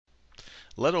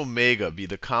let omega be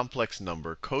the complex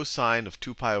number cosine of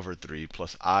 2 pi over 3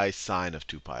 plus I sine of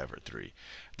 2 pi over 3.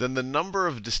 Then the number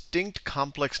of distinct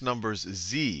complex numbers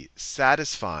z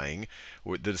satisfying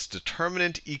with this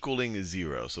determinant equaling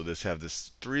 0. So this have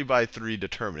this 3 by 3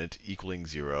 determinant equaling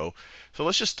 0. So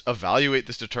let's just evaluate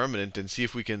this determinant and see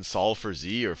if we can solve for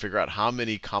z or figure out how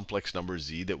many complex numbers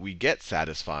z that we get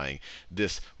satisfying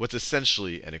this, what's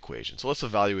essentially an equation. So let's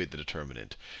evaluate the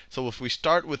determinant. So if we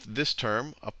start with this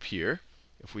term up here,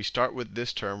 if we start with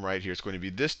this term right here, it's going to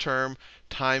be this term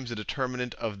times the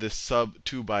determinant of this sub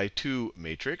 2 by 2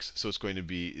 matrix. So it's going to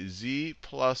be z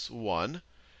plus 1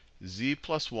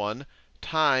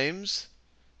 times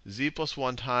z plus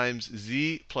 1 times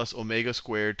z plus omega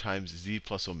squared times z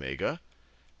plus omega.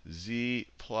 Z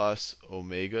plus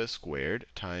omega squared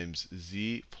times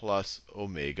z plus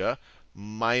omega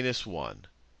minus 1.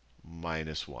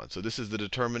 So this is the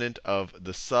determinant of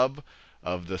the sub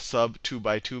 2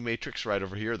 by 2 matrix right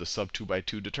over here, the sub 2 by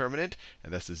 2 determinant,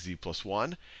 and that's the z plus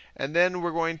 1. And then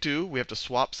we have to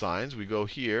swap signs. We go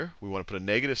here, we want to put a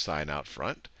negative sign out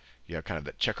front. You have kind of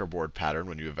that checkerboard pattern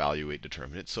when you evaluate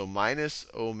determinants. So minus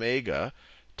omega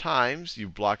times, you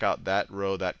block out that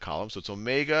row, that column. So it's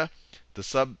omega, the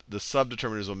sub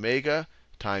determinant is omega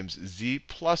times z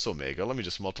plus omega. Let me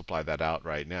just multiply that out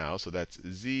right now. So that's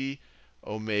z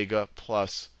omega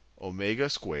plus omega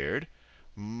squared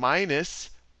minus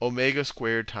omega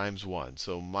squared times 1.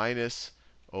 So minus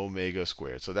omega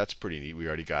squared. So that's pretty neat. We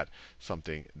already got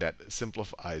something that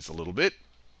simplifies a little bit.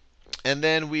 And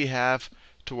then we have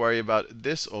to worry about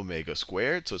this omega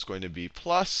squared. So it's going to be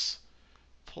plus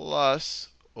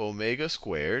omega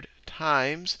squared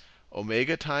times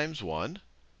omega times 1.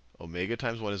 Omega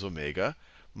times 1 is omega,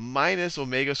 minus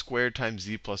omega squared times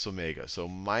z plus omega. So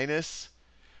minus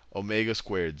omega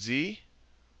squared z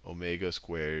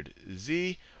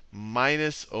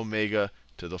minus omega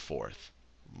to the fourth.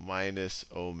 Minus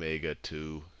omega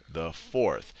to the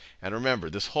fourth. And remember,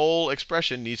 this whole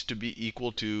expression needs to be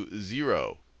equal to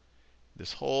 0.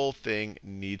 This whole thing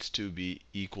needs to be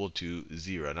equal to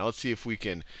 0. Now let's see if we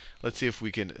can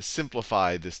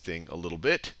simplify this thing a little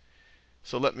bit.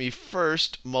 So let me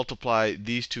first multiply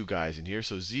these two guys in here.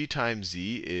 So z times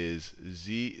z is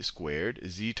z squared.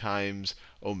 Z times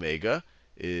omega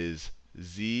is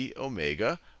z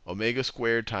omega. Omega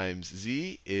squared times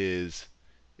z is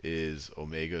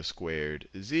omega squared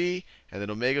z. And then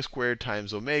omega squared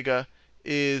times omega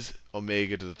is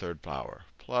omega to the third power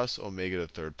plus omega to the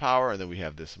third power. And then we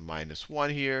have this minus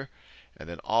 1 here. And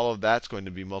then all of that's going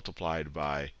to be multiplied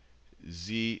by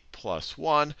z plus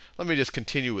 1. Let me just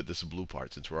continue with this blue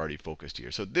part since we're already focused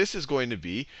here. So this is going to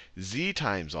be z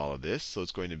times all of this. So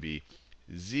it's going to be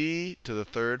z to the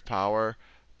third power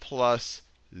plus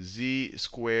z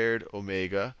squared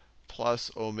omega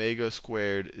plus omega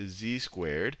squared z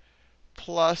squared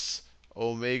plus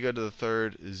omega to the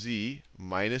third z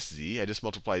minus z. I just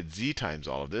multiplied z times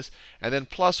all of this. And then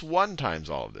plus 1 times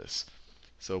all of this.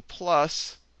 So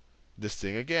plus this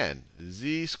thing again,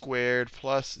 z squared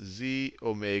plus z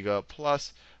omega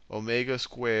plus omega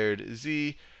squared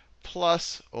z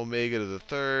plus omega to the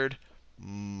third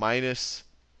minus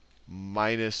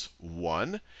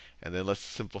 1. And then let's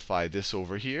simplify this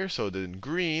over here. So then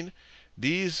green,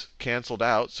 these canceled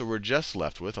out, so we're just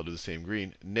left with, I'll do the same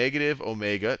green, negative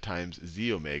omega times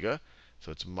z omega.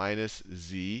 So it's minus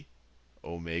z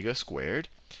omega squared.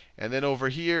 And then over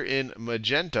here in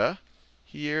magenta,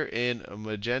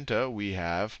 we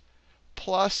have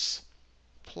plus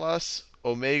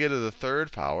omega to the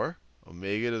third power,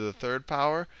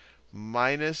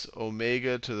 minus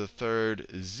omega to the third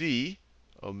z,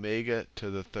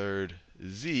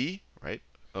 right?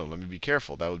 Oh, let me be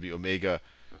careful. That would be omega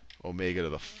to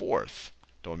the fourth.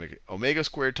 Don't make it. Omega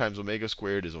squared times omega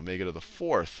squared is omega to the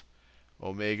fourth.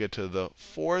 Omega to the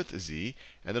fourth z.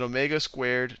 And then omega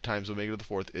squared times omega to the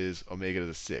fourth is omega to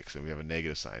the sixth. And we have a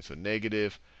negative sign. So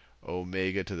negative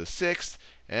omega to the sixth.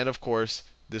 And of course,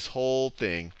 this whole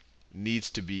thing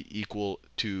needs to be equal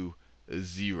to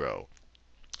 0.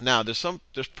 Now, there's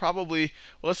probably,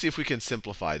 well, let's see if we can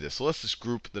simplify this. So let's just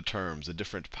group the terms, the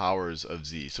different powers of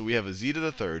z. So we have a z to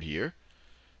the third here.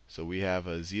 So we have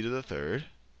a z to the third,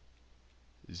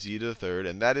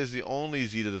 and that is the only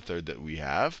z to the third that we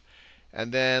have.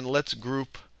 And then let's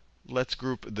group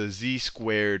the z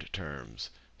squared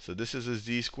terms. So this is a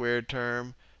z squared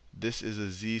term. This is a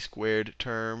z squared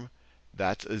term.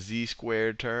 That's a z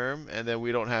squared term. And then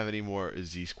we don't have any more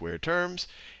z squared terms.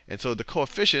 And so the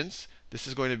coefficients, this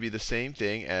is going to be the same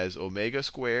thing as omega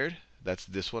squared. That's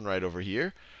this one right over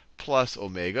here. Plus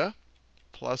omega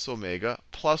plus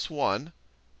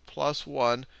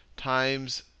 1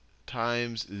 times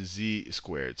times z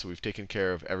squared. So we've taken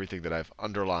care of everything that I've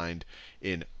underlined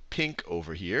in pink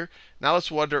over here. Now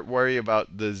let's worry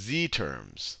about the z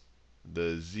terms.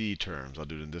 The z terms. I'll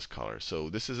do it in this color. So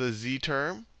this is a z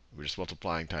term. We're just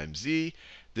multiplying times z.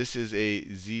 This is a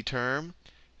z term.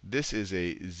 This is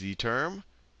a z term.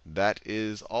 That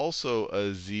is also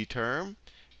a z term.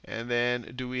 And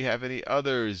then do we have any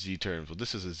other z terms? Well,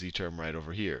 this is a z term right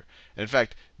over here. And in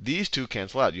fact, these two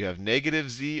cancel out. You have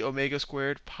negative z omega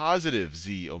squared, positive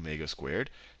z omega squared.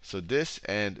 So this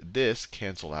and this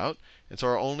cancel out. And so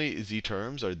our only z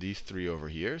terms are these three over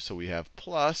here. So we have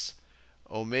plus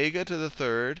omega to the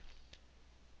third,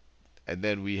 and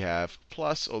then we have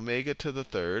plus omega to the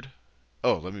third.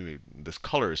 Oh, this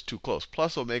color is too close.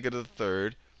 Plus omega to the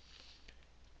third.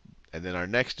 And then our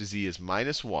next z is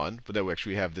minus 1. But then we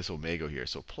actually have this omega here.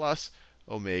 So plus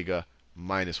omega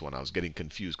minus 1. I was getting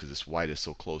confused because this white is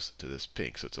so close to this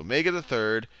pink. So it's omega to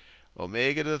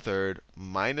the third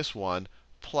minus 1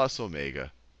 plus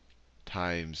omega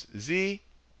times z.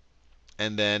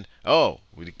 And then, oh,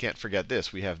 we can't forget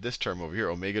this. We have this term over here,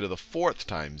 omega to the fourth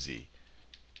times z.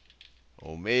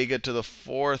 Omega to the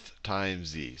fourth times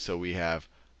z. So we have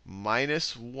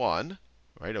minus 1,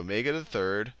 right? Omega to the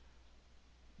third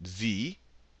z.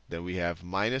 Then we have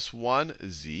minus 1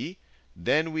 z.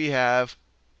 Then we have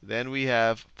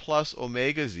plus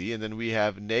omega z, and then we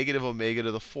have negative omega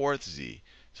to the fourth z.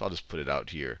 So I'll just put it out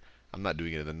here. I'm not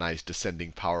doing it in a nice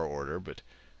descending power order, but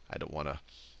I don't want to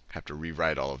have to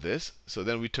rewrite all of this. So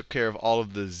then we took care of all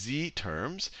of the z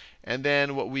terms. And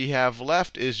then what we have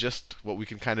left is just what we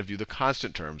can kind of view the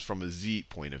constant terms from a z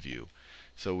point of view.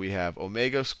 So we have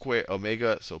omega squared,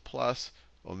 so plus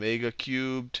omega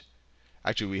cubed.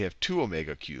 Actually, we have 2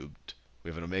 omega cubed. We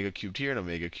have an omega cubed here and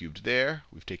omega cubed there.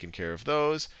 We've taken care of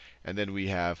those. And then we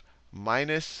have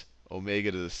minus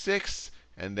omega to the sixth.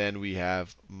 And then we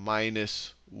have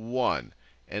minus 1.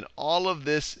 And all of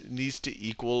this needs to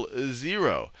equal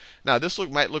 0. Now, this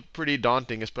might look pretty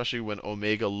daunting, especially when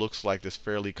omega looks like this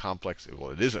fairly complex.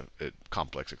 Well, it isn't a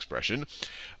complex expression.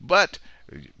 But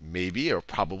maybe, or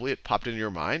probably, it popped into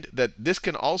your mind that this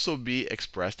can also be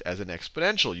expressed as an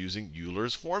exponential using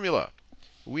Euler's formula.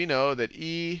 We know that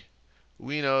e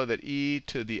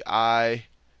to the I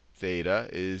theta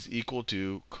is equal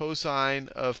to cosine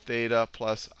of theta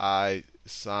plus I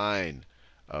sine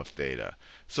of theta.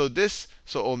 So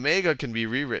omega can be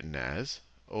rewritten as,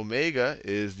 omega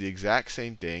is the exact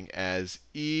same thing as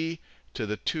e to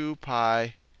the 2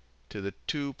 pi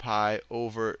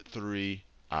over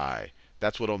 3I.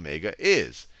 That's what omega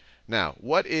is. Now,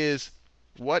 what is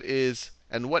e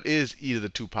to the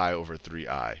 2 pi over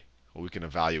 3I? Well, we can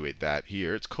evaluate that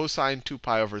here. It's cosine 2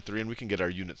 pi over 3, and we can get our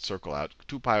unit circle out.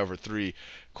 2 pi over 3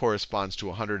 corresponds to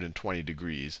 120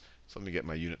 degrees. So let me get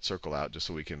my unit circle out just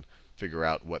so we can figure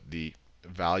out what the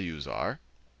values are.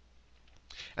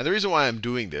 And the reason why I'm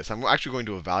doing this, I'm actually going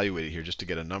to evaluate it here just to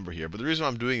get a number here. But the reason why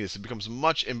I'm doing this, it becomes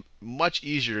much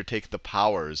easier to take the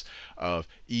powers of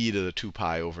e to the 2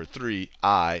 pi over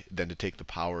 3I than to take the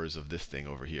powers of this thing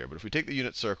over here. But if we take the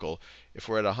unit circle, if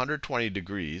we're at 120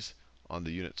 degrees on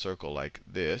the unit circle like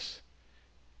this,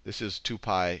 this is 2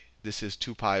 pi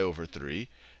over 3,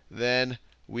 then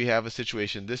we have a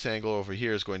situation, this angle over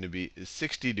here is going to be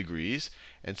 60 degrees.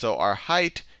 And so our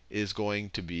height is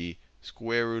going to be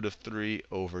square root of 3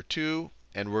 over 2.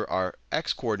 And our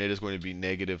x-coordinate is going to be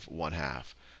negative 1/2.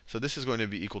 So this is going to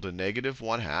be equal to negative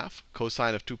 1/2.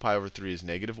 Cosine of 2 pi over 3 is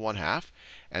negative 1/2.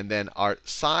 And then our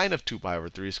sine of 2 pi over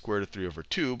 3 is square root of 3 over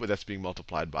 2, but that's being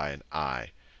multiplied by an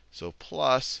I. So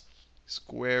plus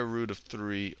square root of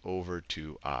 3 over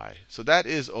 2I. So that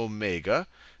is omega.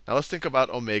 Now let's think about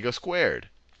omega squared.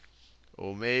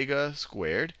 Omega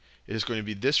squared is going to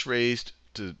be this raised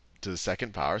to the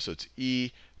second power. So it's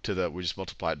e to the, we just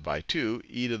multiplied by 2,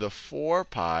 e to the 4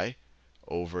 pi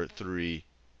over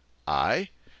 3I.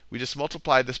 We just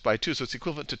multiplied this by 2, so it's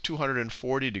equivalent to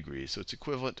 240 degrees. So it's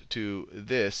equivalent to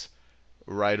this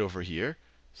right over here.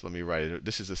 So let me write it.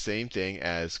 This is the same thing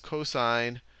as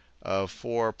cosine of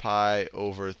 4 pi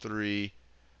over 3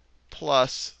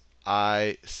 plus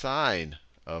I sine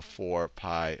of 4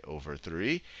 pi over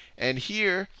 3. And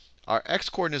here, our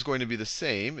x-coordinate is going to be the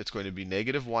same. It's going to be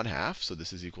negative 1/2. So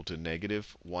this is equal to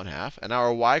negative 1/2. And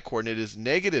our y-coordinate is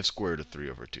negative square root of 3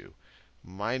 over 2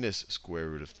 minus square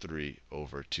root of 3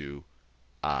 over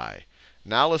 2I.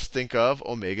 Now let's think of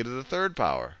omega to the third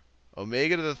power.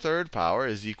 Omega to the third power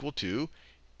is equal to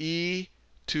e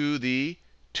to the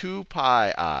 2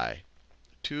 pi I.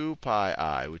 2 pi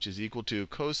I, which is equal to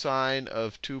cosine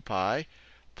of 2 pi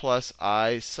plus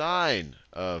I sine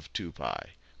of 2 pi.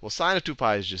 Well, sine of 2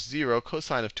 pi is just 0.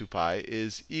 Cosine of 2 pi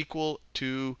is equal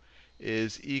to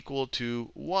is equal to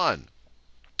 1.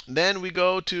 Then we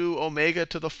go to omega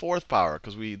to the fourth power,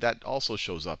 because that also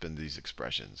shows up in these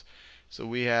expressions. So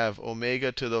we have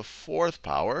omega to the fourth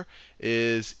power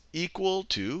is equal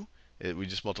to, we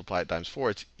just multiply it times 4,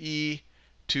 it's e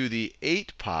to the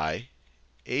 8 pi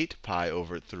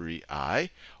over 3I,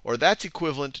 or that's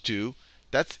equivalent to,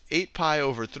 that's 8 pi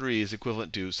over 3 is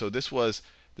equivalent to, so this was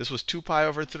 2 pi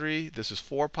over 3, this is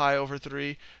 4 pi over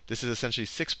 3, this is essentially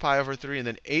 6 pi over 3, and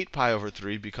then 8 pi over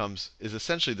 3 is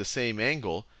essentially the same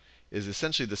angle,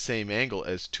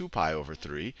 as 2 pi over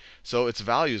 3. So its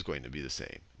value is going to be the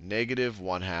same. Negative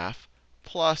 1/2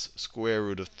 plus square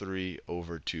root of 3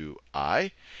 over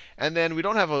 2I. And then we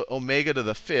don't have an omega to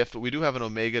the fifth, but we do have an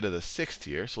omega to the sixth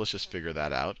here. So let's just figure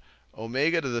that out.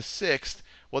 Omega to the sixth,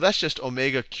 well, that's just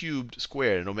omega cubed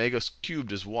squared. And omega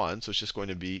cubed is 1, so it's just going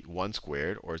to be 1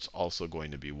 squared, or it's also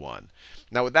going to be 1.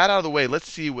 Now, with that out of the way,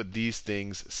 let's see what these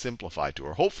things simplify to,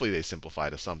 or hopefully they simplify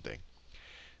to something.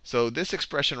 So this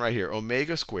expression right here,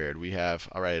 omega squared, we have,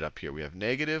 I'll write it up here. We have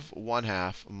negative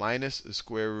 1/2 minus the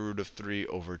square root of 3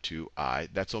 over 2I.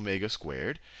 That's omega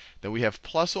squared. Then we have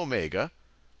plus omega.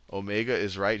 Omega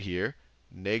is right here.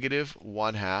 Negative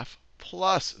 1/2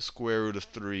 plus square root of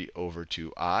 3 over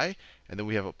 2I. And then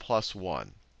we have a plus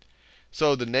 1.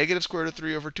 So the negative square root of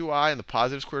 3 over 2I and the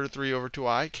positive square root of 3 over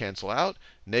 2I cancel out.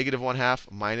 Negative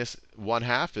 1/2 minus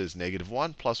 1/2 is negative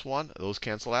 1 plus 1. Those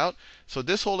cancel out. So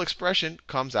this whole expression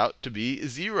comes out to be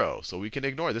 0. So we can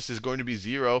ignore it. This is going to be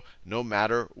 0 no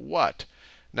matter what.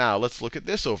 Now let's look at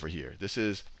this over here. This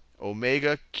is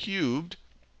omega cubed.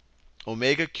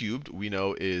 Omega cubed we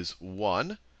know is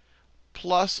 1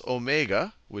 plus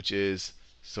omega, which is,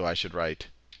 so I should write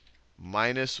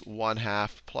minus 1/2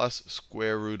 plus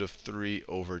square root of 3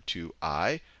 over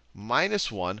 2I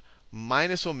minus 1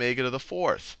 minus omega to the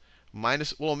fourth. Well,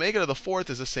 omega to the fourth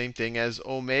is the same thing as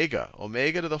omega.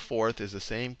 Omega to the fourth is the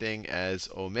same thing as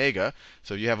omega.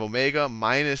 So you have omega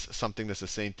minus something that's the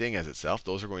same thing as itself.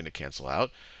 Those are going to cancel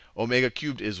out. Omega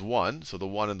cubed is 1, so the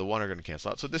 1 and the 1 are going to cancel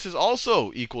out. So this is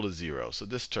also equal to 0. So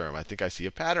this term, I think I see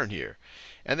a pattern here.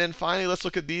 And then finally, let's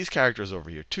look at these characters over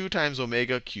here. 2 times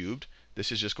omega cubed. This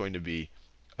is just going to be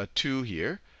a 2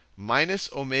 here.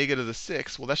 Minus omega to the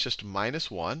sixth, well, that's just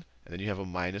minus 1. And then you have a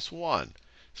minus 1.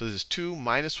 So this is 2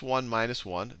 minus 1 minus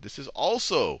 1. This is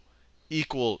also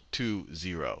equal to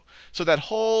 0. So that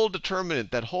whole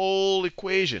determinant, that whole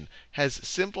equation has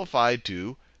simplified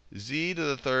to z to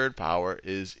the third power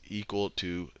is equal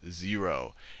to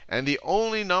 0. And the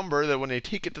only number that when they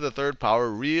take it to the third power,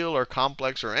 real or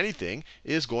complex or anything,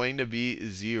 is going to be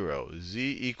 0.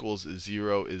 Z equals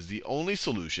 0 is the only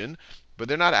solution. But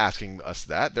they're not asking us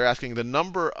that. They're asking the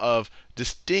number of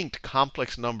distinct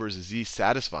complex numbers z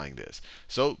satisfying this.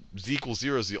 So z equals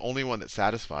 0 is the only one that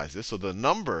satisfies this. So the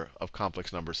number of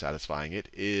complex numbers satisfying it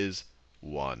is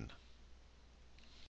 1.